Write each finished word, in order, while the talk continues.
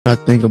I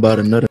think about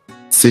another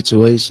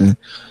situation,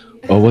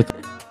 or what,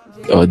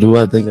 or do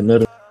I think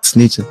another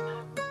snitching?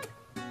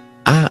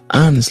 I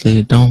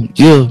honestly don't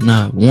give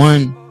not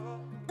one.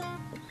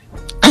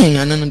 I ain't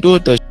got nothing to do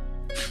with that.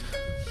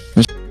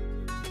 It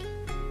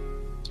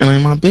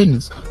ain't my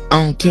business.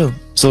 I don't care.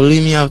 So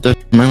leave me out there,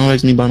 man. Don't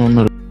ask me about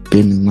no other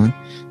business, man.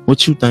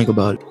 What you think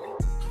about it?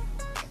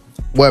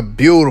 What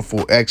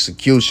beautiful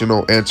execution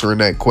on answering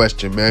that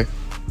question, man.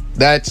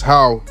 That's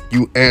how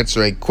you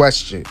answer a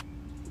question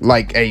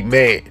like a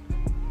man.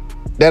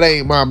 That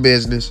ain't my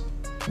business.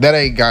 That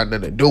ain't got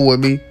nothing to do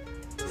with me.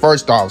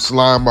 First off,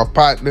 Slime my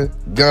partner,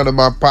 Gunner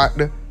my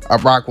partner. I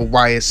rock with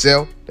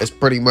YSL. That's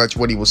pretty much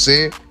what he was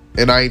saying.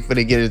 And I ain't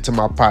finna get into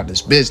my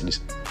partner's business.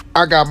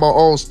 I got my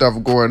own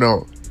stuff going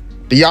on.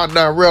 Do y'all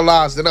not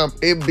realize that I'm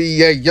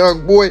NBA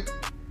Youngboy?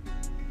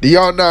 Do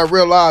y'all not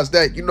realize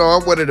that, you know,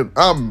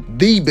 I'm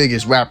the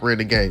biggest rapper in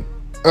the game,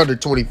 under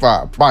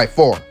 25, by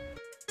far.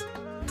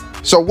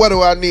 So what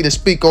do I need to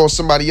speak on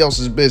somebody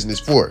else's business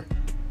for?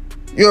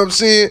 You know what I'm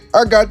saying?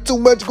 I got too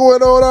much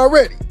going on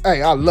already.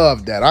 Hey, I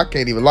love that. I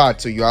can't even lie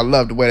to you. I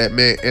love the way that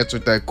man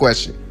answered that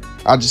question.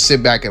 I just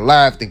sit back and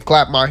laughed and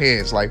clap my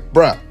hands like,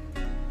 bruh,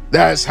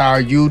 that's how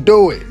you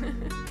do it.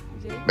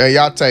 Man,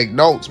 y'all take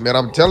notes, man.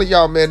 I'm telling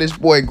y'all, man, this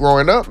boy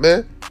growing up,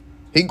 man.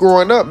 He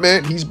growing up,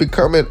 man. He's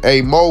becoming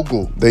a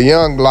mogul. The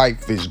young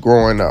life is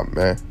growing up,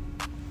 man.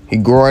 He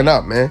growing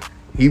up, man.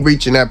 He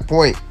reaching that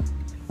point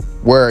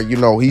where, you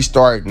know, he's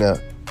starting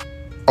to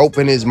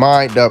open his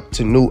mind up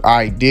to new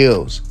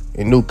ideals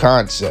and new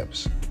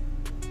concepts.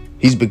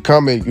 He's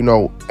becoming, you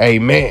know, a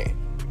man.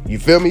 You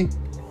feel me?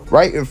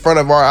 Right in front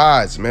of our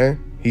eyes,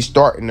 man. He's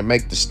starting to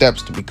make the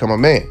steps to become a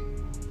man.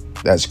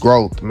 That's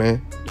growth,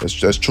 man.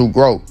 That's true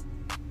growth.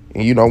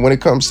 And, you know, when it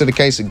comes to the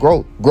case of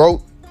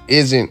growth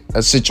isn't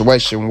a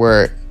situation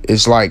where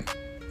it's like,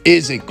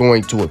 is it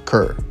going to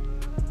occur?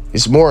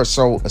 It's more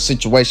so a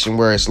situation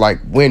where it's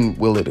like, when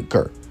will it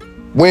occur?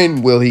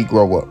 When will he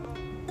grow up?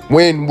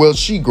 When will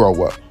she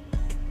grow up?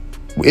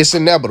 It's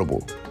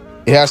inevitable.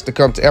 It has to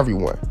come to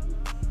everyone.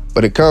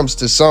 But it comes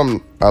to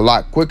some a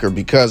lot quicker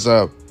because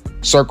of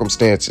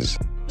circumstances,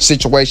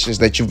 situations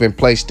that you've been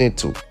placed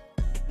into.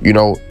 You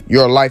know,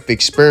 your life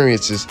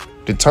experiences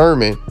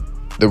determine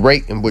the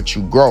rate in which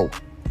you grow.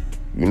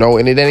 You know,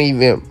 and it ain't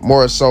even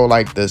more so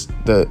like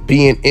the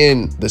being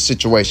in the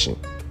situation,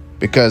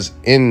 because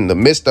in the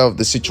midst of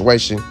the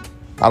situation,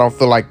 I don't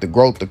feel like the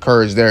growth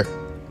occurs there.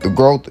 The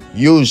growth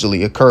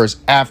usually occurs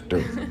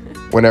after,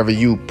 whenever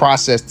you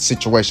process the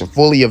situation,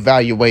 fully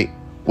evaluate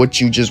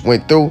what you just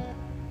went through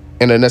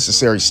and the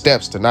necessary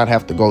steps to not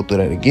have to go through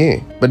that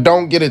again. But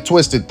don't get it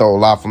twisted though,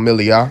 La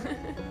Familia.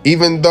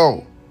 Even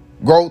though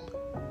growth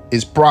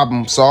is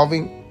problem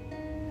solving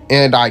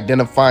and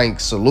identifying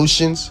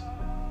solutions,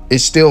 it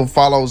still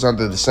follows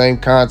under the same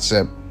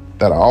concept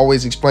that I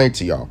always explain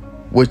to y'all,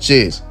 which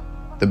is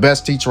the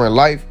best teacher in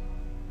life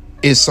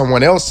is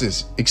someone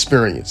else's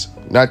experience,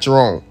 not your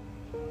own.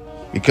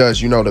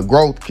 Because, you know, the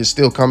growth can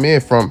still come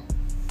in from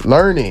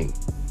learning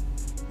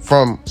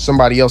from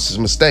somebody else's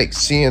mistakes,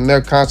 seeing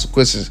their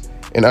consequences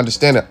and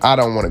understanding I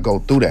don't want to go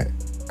through that.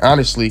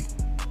 Honestly,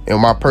 in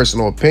my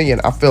personal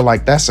opinion, I feel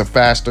like that's a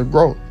faster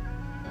growth.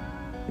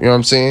 You know what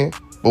I'm saying?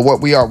 But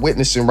what we are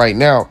witnessing right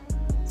now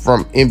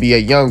from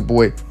NBA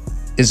Youngboy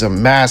is a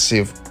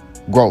massive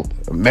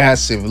growth, a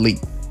massive leap.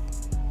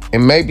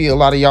 And maybe a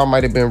lot of y'all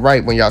might have been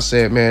right when y'all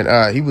said,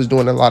 man, he was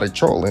doing a lot of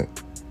trolling.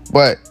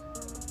 But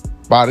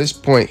by this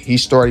point,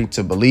 he's starting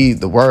to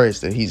believe the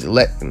words that he's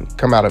letting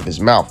come out of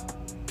his mouth.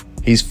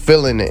 He's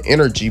feeling the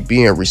energy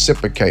being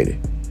reciprocated.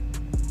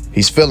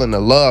 He's feeling the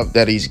love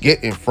that he's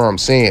getting from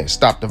saying,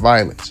 stop the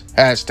violence.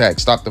 Hashtag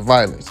stop the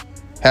violence.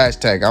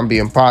 Hashtag I'm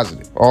being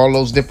positive. All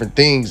those different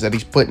things that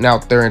he's putting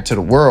out there into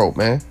the world,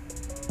 man.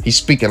 He's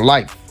speaking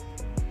life.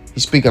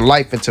 He's speaking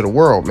life into the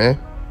world, man.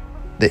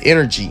 The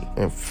energy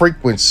and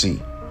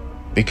frequency.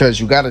 Because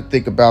you got to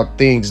think about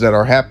things that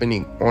are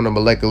happening on a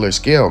molecular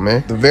scale,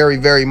 man. The very,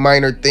 very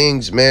minor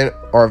things, man,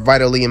 are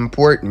vitally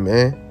important,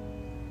 man.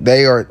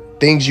 They are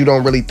things you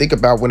don't really think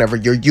about whenever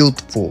you're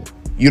youthful.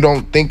 You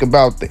don't think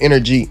about the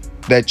energy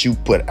that you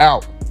put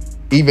out.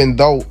 Even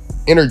though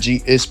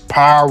energy is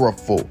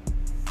powerful,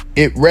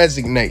 it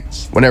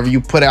resonates. Whenever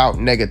you put out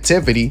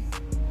negativity,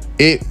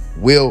 it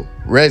will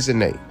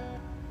resonate.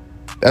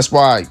 That's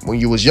why when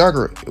you was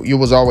younger, you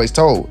was always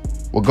told,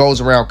 what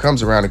goes around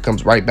comes around and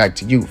comes right back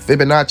to you.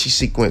 Fibonacci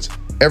sequence,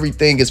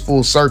 everything is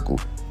full circle.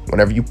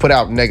 Whenever you put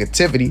out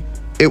negativity,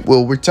 it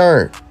will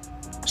return.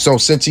 So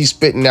since he's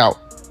spitting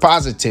out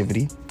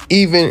positivity,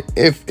 even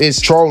if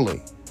it's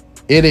trolling,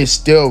 it is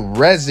still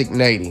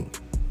resonating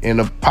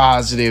in a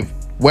positive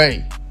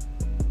way.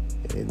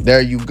 And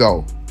there you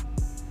go.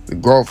 The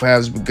growth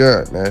has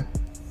begun, man.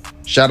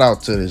 Shout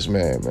out to this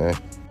man, man.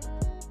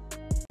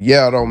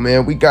 Yeah, though,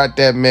 man, we got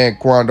that man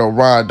Quando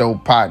Rondo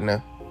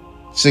partner,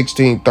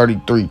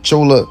 1633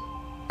 Chula.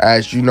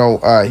 As you know,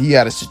 he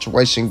had a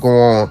situation going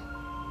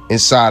on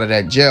inside of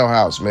that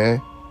jailhouse,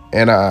 man.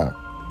 And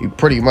he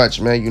pretty much,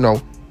 man, you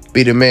know,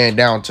 beat a man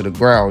down to the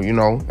ground, you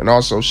know, and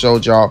also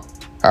showed y'all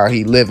how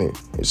he living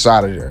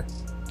inside of there.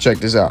 Check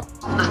this out.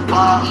 Tell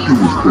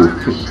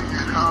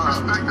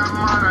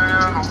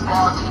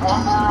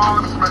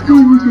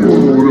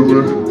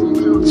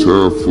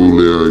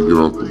Foolie I get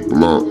off the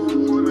block.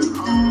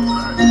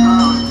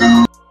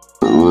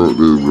 Rock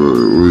this, man.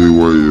 What you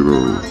waiting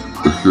on?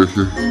 This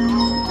man,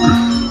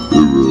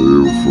 it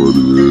was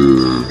funny,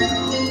 yeah.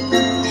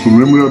 So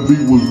remember that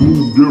beat was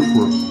moved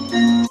different.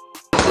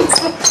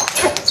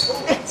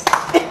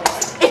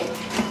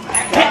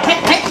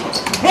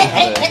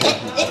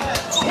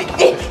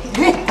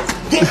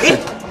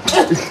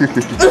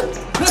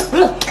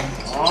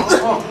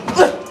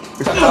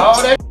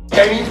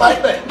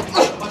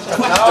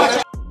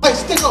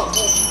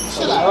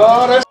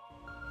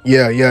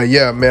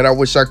 Yeah, man. I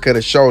wish I could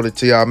have showed it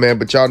to y'all, man.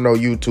 But y'all know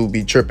YouTube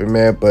be tripping,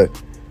 man. But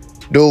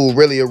dude,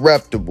 really a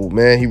reputable,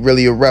 man. He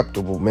really a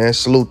reputable, man.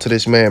 Salute to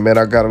this man, man.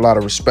 I got a lot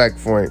of respect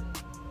for him.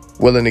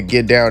 Willing to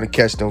get down and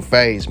catch them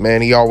fades,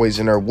 man. He always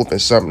in there whooping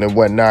something and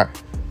whatnot.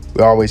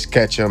 We always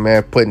catch him,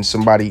 man, putting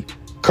somebody,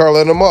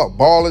 curling them up,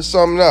 balling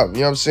something up. You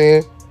know what I'm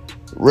saying?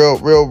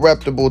 Real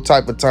reputable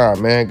type of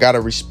time, man.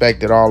 Gotta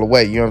respect it all the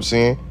way. You know what I'm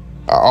saying?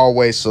 I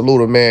always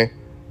salute a man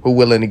who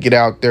willing to get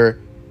out there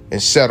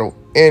and settle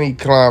any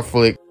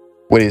conflict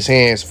with his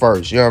hands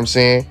first. You know what I'm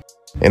saying?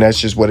 And that's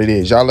just what it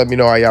is. Y'all let me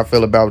know how y'all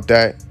feel about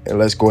that, and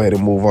let's go ahead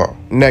and move on.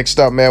 Next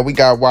up, man, we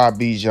got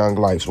YB's Young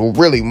Lives. Well,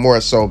 really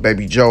more so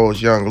Baby Joe's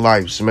Young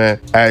Lives,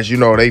 man. As you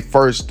know, they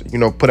first,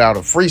 put out a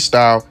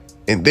freestyle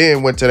and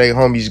then went to their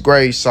homie's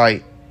grave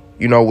site,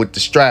 with the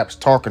straps,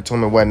 talking to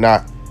him and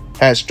whatnot.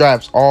 Had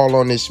straps all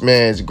on this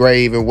man's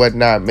grave and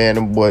whatnot, man.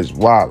 Them boys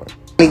wildin'.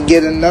 We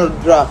get another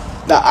drop.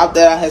 The op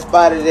that I had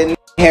spotted that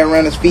had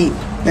around his feet.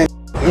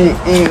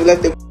 And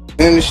left it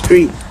in the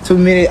street. 2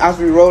 minutes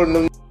after we rolling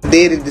them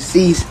dead and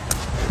deceased.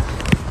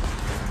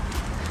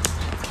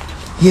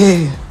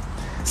 Yeah.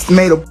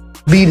 Made a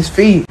beat his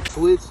feet.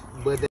 Switch,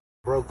 but that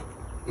broke.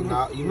 You know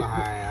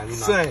how I am.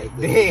 Son,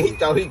 then he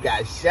thought he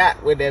got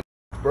shot when that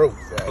broke.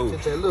 Son.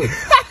 Look.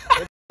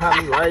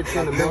 That me right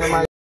in the middle of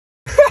my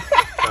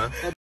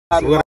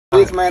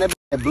man,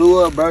 that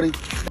blew up, brody.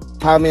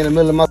 Popped me in the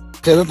middle of my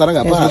I thought I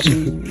got popped.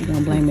 You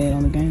don't blame that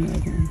on the game,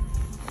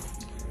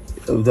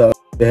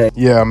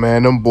 Yeah,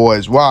 man, them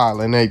boys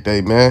wildin', ain't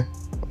they, man?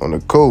 On the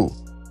cool.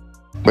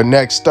 But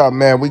next up,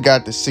 man, we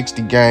got the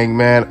 60 Gang,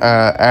 man.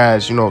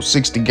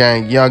 60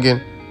 Gang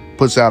Youngin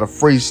puts out a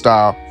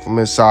freestyle from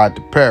inside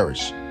the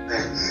parish.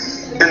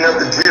 Been up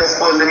the jail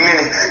for a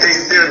minute. They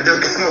still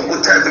ducking smoke.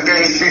 What type of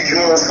game shoot you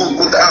on? Fuck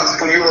with the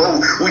ops for your hoe.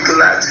 We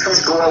collide the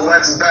switch, go on,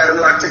 watch the battle,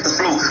 lock, take the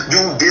flow.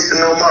 You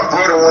dissing on my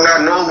brother when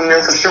I know them,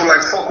 then for sure,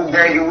 like fuck who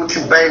gang you with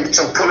you bang.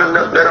 Bitch, I'm pulling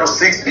up that I'm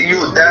 60. You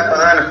will die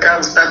behind the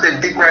counter. Stop that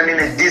dick right in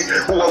that disc.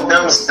 Who walk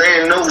down the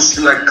stand over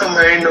shit like, come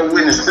here, ain't no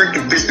witness. Freaky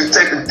bitch, can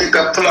take a dick.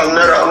 I pull out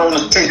nut out on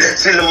the teeth.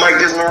 See the mic,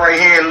 that's my right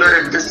hand. Love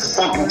that bitch to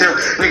fucking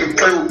death. Nigga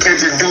play with catch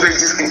it, do they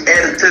just can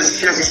add it to the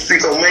chef. You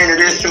speak on man,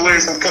 it is your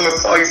ass. I'm coming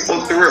for you,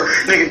 fuck the real.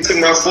 Nigga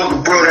took my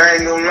fucking brother, I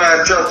ain't gonna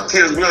lie. Drop the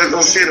tears, blood,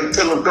 gon' shit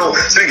until I'm gone.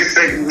 Speaking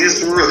fake, this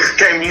is real.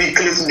 Can't believe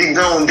Cliff be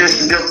gone. This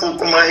shit just fuck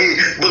on my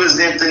head. Bullets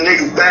empty,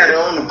 nigga body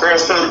on the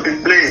ground, so to be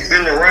bled.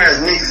 Feeling rise,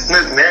 niggas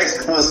nothing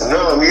action for some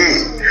numb,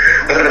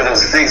 yeah.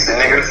 60,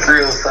 nigga,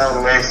 free or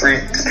something, man.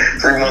 Free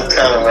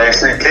Montana, man.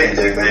 Free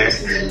KJ, man.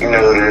 You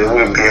know what it is.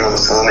 We'll be on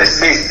soon at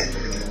 60.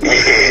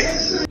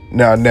 Yeah.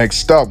 Now,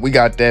 next up, we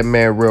got that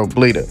man,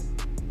 RealBleeda.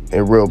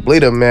 And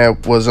RealBleeda, man,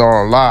 was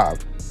on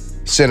live,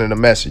 sending a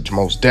message,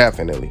 most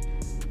definitely.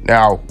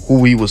 Now,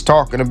 who he was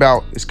talking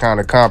about is kind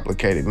of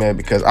complicated, man,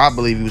 because I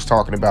believe he was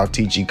talking about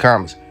TG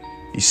Kommas.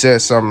 He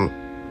said something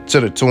to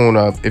the tune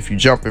of, if you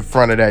jump in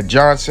front of that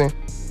Johnson,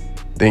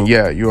 then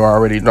yeah, you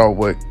already know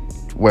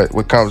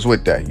what comes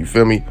with that. You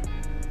feel me?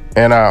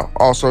 And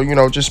also,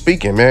 just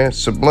speaking, man,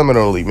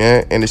 subliminally,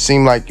 man. And it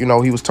seemed like, he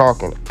was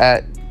talking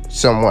at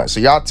someone.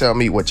 So y'all tell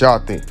me what y'all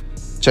think.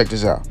 Check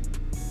this out.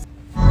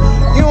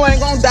 You ain't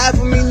gonna die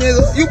for me,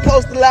 nigga. You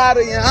supposed to lie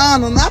to your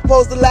honor, not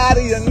supposed to lie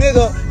to your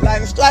nigga.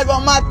 Like a stripe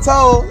on my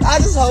toe, I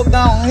just hope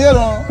I don't hit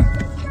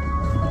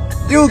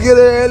him. You get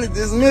an early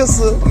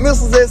dismissal.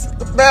 Missiles at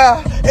the bear.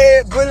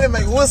 Head bully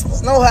make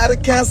whispers. Know how to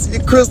cancel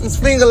your Christmas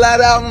finger light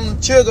out on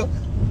the trigger.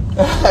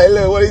 Hey,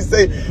 look what he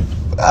say.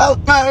 I'll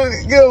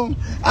give him.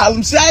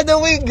 I'm shot that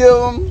we give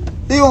him.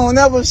 He won't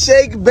never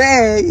shake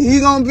bag. He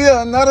gonna be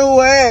another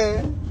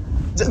way.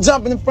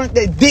 Jumping in front,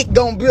 that dick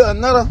gonna be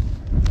another.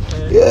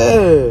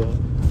 Yeah.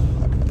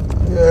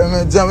 Yeah,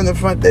 man, jumping in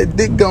front, that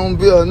dick gonna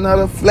be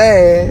another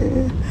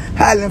flag.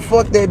 Hollering,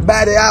 fuck that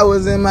body, I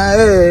was in my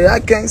head. I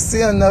can't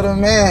see another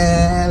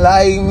man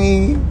like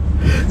me.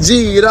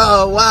 Gee,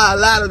 dog, why a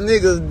lot of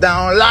niggas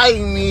don't like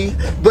me,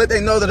 but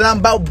they know that I'm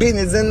about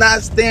business and I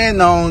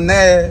stand on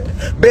that.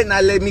 Better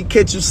not let me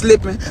catch you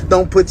slipping,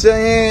 don't put your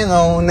hand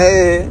on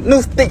that.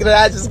 New stick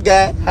that I just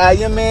got, how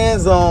your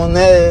man's on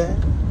that.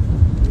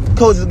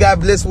 Coach just got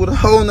blessed with a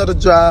whole nother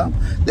job.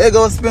 They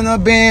go spin a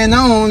band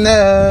on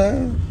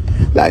that.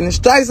 Lightning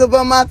strikes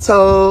above my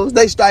toes,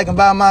 they striking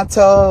by my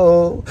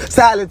toe.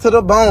 Silent to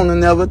the bone and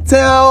never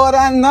tell what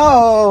I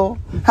know.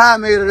 I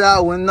made it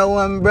out with no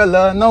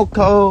umbrella, no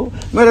coat.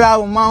 Made it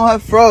out with my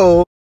heart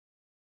froze.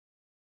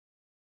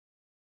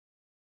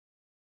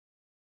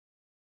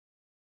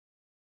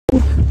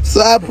 So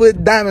I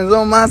put diamonds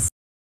on my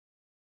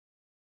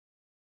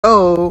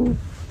soul,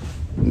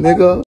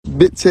 nigga.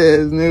 Bitch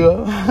ass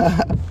nigga.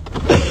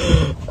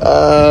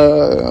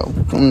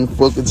 I'm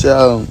fuck with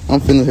y'all.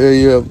 I'm finna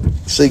hurry up,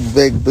 shake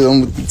back, but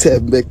I'm gonna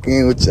tap back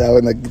in with y'all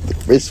when I get the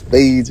fresh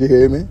fades, you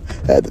hear me?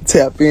 I had to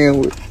tap in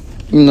with,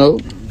 you know,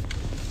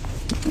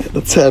 had to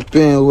tap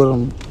in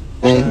with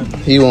him.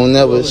 He won't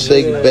never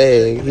shake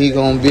back. He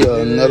gonna be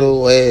another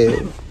way.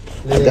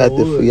 I got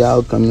this for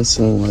y'all coming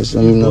soon.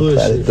 So you know,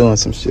 probably doing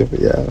some shit for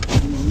y'all.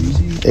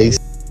 Hey.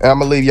 I'm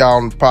gonna leave y'all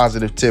on a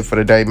positive tip for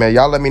the day, man.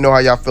 Y'all let me know how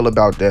y'all feel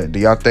about that. Do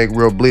y'all think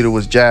RealBleeda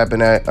was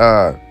jabbing at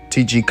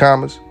TG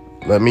Kommas?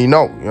 Let me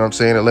know. You know what I'm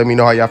saying? And let me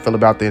know how y'all feel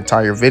about the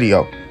entire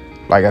video.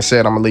 Like I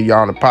said, I'm gonna leave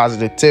y'all on a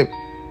positive tip.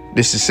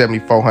 This is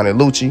 7400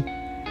 Lucci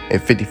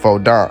and 54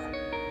 Don.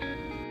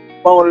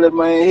 On that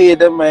man head,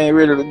 that man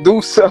ready to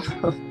do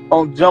something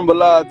on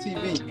Jambalaya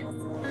TV.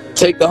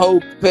 Take the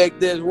whole pack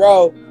that's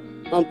raw.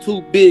 I'm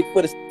too big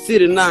for the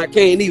city now. I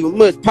can't even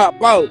much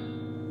pop out.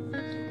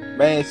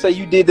 Man, say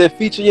you did that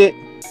feature yet?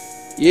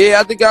 Yeah,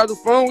 I think I was on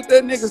the phone with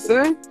that nigga,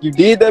 son. You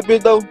did that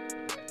bitch though?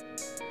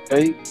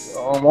 Hey,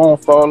 I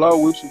won't fall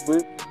out with you,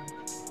 bitch.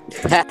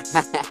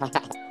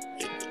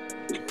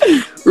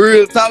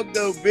 Real talk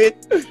though, bitch.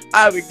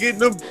 I been getting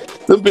them.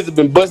 Them bitches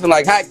been busting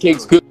like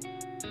hotcakes.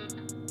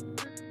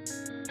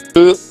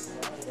 Yeah.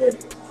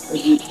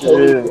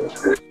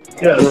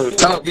 Real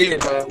talk, yeah,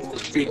 man.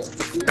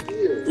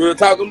 Real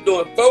talk, I'm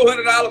doing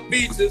 $400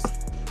 features.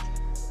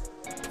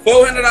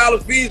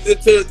 $400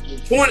 features to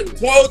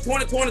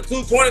 2022,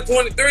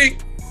 2023.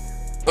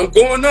 I'm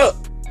going up.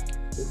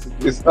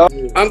 It's up.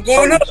 I'm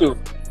going up. You.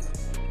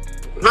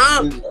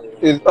 Huh?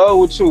 It's up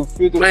with you.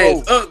 54. Man,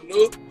 it's up,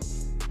 dude.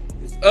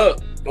 It's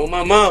up. On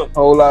my mom.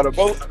 Whole lot of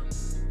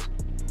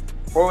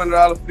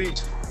 $400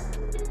 feature.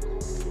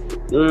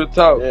 Real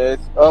talk. Yeah,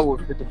 it's up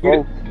with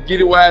 54.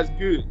 Get it while it's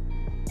good.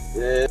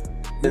 Yeah.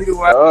 Get it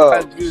while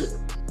it's good.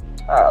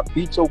 I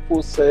beat your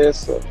pussy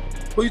ass up.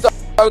 Who you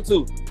talking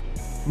to?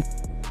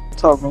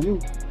 Talking to you.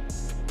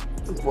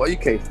 Boy, you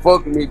can't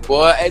fuck with me,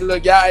 boy. Hey,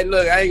 look, y'all. Hey,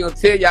 look, I ain't gonna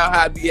tell y'all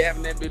how I be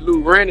having that bitch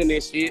Lou running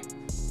and shit.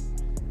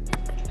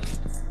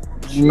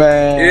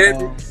 Man.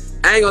 Yeah,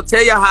 I ain't gonna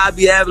tell y'all how I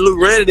be having Lou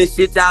running and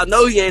shit. Y'all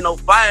know he ain't no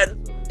fighter.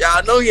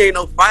 Y'all know he ain't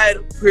no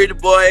fighter. Pretty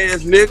boy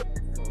ass nigga.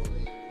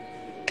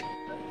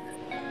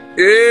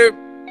 Yeah.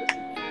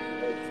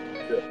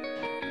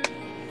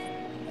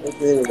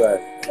 What's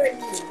anybody?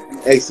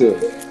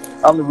 Excellent.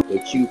 I'm the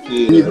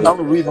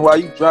reason why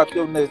you dropped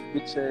your next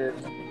bitch ass.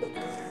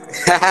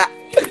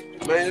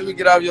 Man, let me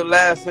get off your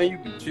last son. You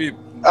be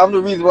tripping. I'm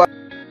the reason why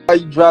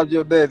you dropped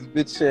your next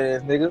bitch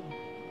ass, nigga.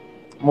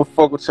 I'ma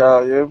fuck with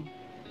y'all, yeah.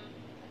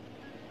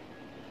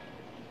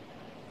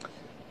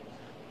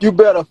 You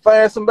better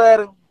find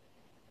somebody.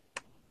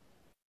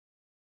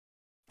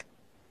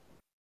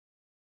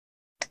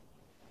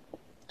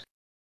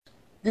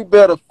 You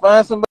better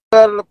find somebody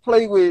to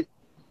play with.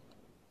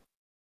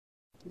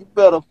 You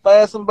better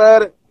find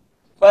somebody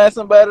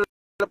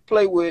to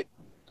play with.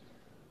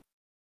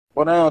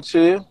 Well, down,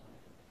 chill.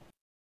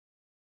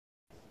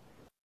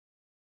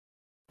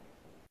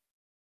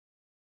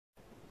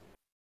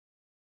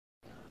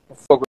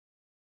 Fuck